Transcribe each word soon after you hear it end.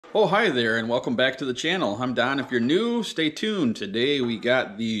Oh, hi there, and welcome back to the channel. I'm Don. If you're new, stay tuned. Today we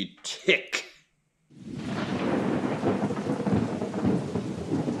got the Tick.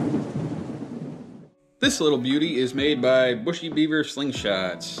 This little beauty is made by Bushy Beaver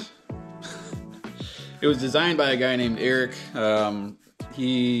Slingshots. It was designed by a guy named Eric.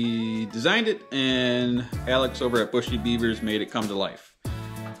 He designed it, and Alex over at Bushy Beavers made it come to life.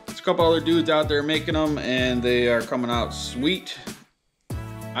 There's a couple other dudes out there making them, and they are coming out sweet.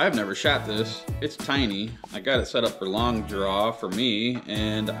 I've never shot this. It's tiny. I got it set up for long draw for me,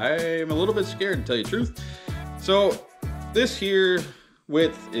 and I'm a little bit scared to tell you the truth. So this here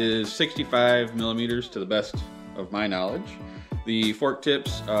width is 65 millimeters to the best of my knowledge. The fork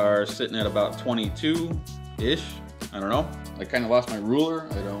tips are sitting at about 22-ish. I don't know. I kind of lost my ruler.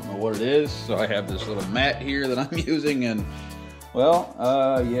 I don't know what it is. So I have this little mat here that I'm using, and well,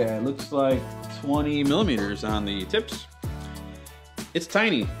 yeah, it looks like 20 millimeters on the tips. It's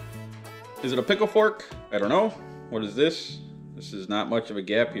tiny. Is it a pickle fork? I don't know. What is this? This is not much of a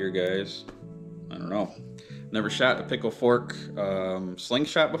gap here, guys. I don't know. Never shot a pickle fork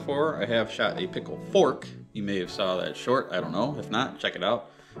slingshot before. I have shot a pickle fork. You may have saw that short. I don't know. If not, check it out.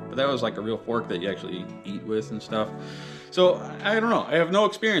 But that was like a real fork that you actually eat with and stuff. So I don't know. I have no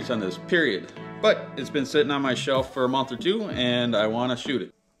experience on this, period. But it's been sitting on my shelf for a month or two, and I want to shoot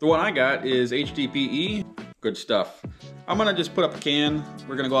it. The one I got is HDPE. Good stuff. I'm gonna just put up a can.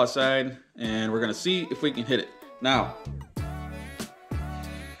 We're gonna go outside and we're gonna see if we can hit it. Now,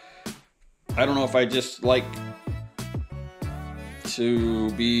 I don't know if I just like to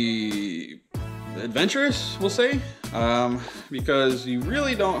be adventurous, we'll say, because you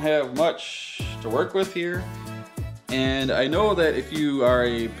really don't have much to work with here. And I know that if you are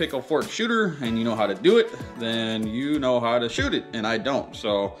a pickle fork shooter and you know how to do it, then you know how to shoot it, and I don't.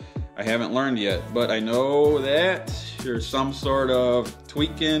 So I haven't learned yet, but I know that there's some sort of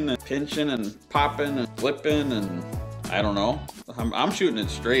tweaking and pinching and popping and flipping, and I don't know. I'm shooting it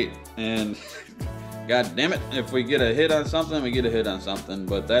straight, and god damn it, if we get a hit on something, we get a hit on something,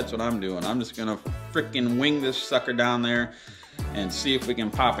 but that's what I'm doing. I'm just gonna freaking wing this sucker down there and see if we can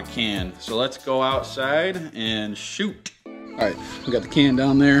pop a can. So let's go outside and shoot. All right, we got the can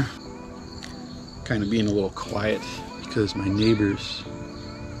down there. Kind of being a little quiet because my neighbors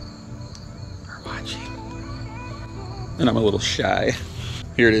watching, and I'm a little shy.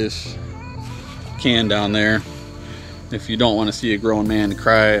 Here it is, can down there. If you don't want to see a grown man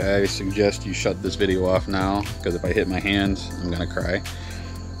cry, I suggest you shut this video off now, because if I hit my hands, I'm gonna cry.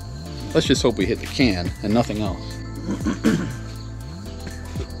 Let's just hope we hit the can and nothing else.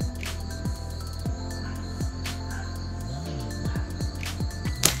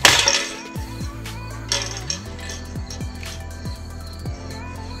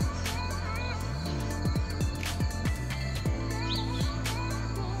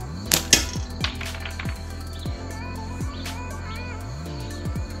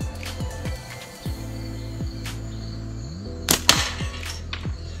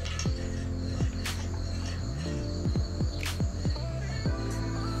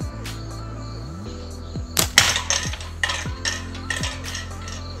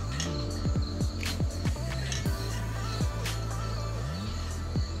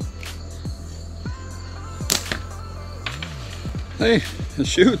 Hey, it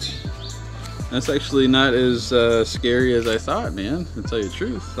shoots. That's actually not as scary as I thought, man, to tell you the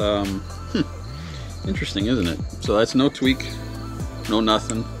truth. Interesting, isn't it? So that's no tweak, no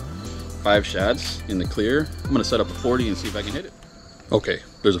nothing. 5 shots in the clear. I'm gonna set up a 40 and see if I can hit it. Okay,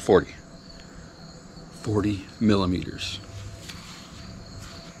 there's a 40. 40 millimeters.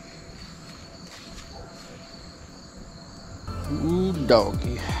 Ooh,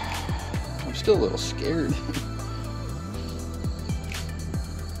 doggy. I'm still a little scared.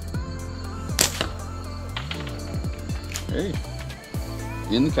 Hey,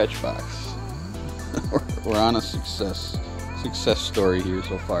 in the catch box. We're on a success story here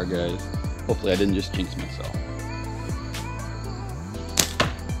so far, guys. Hopefully I didn't just jinx myself.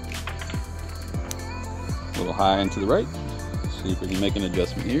 A little high and to the right. See if we can make an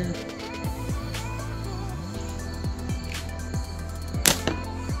adjustment here.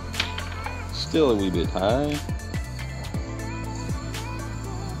 Still a wee bit high.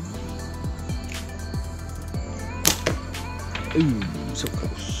 Ooh, so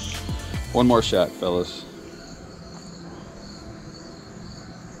close. One more shot, fellas.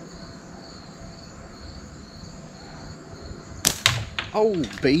 Oh,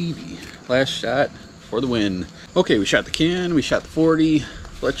 baby. Last shot for the win. Okay, we shot the can, we shot the 40.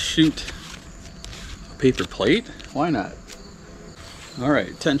 Let's shoot a paper plate. Why not? All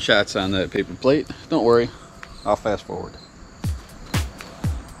right, 10 shots on that paper plate. Don't worry, I'll fast forward.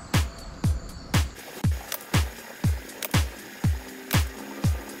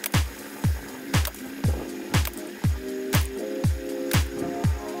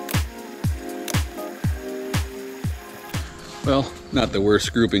 Well, not the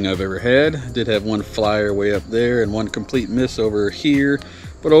worst grouping I've ever had. Did have one flyer way up there and one complete miss over here,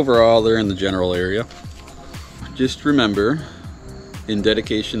 but overall they're in the general area. Just remember, in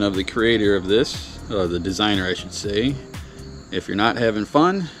dedication of the creator of this, the designer I should say, if you're not having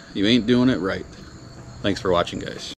fun, you ain't doing it right. Thanks for watching, guys.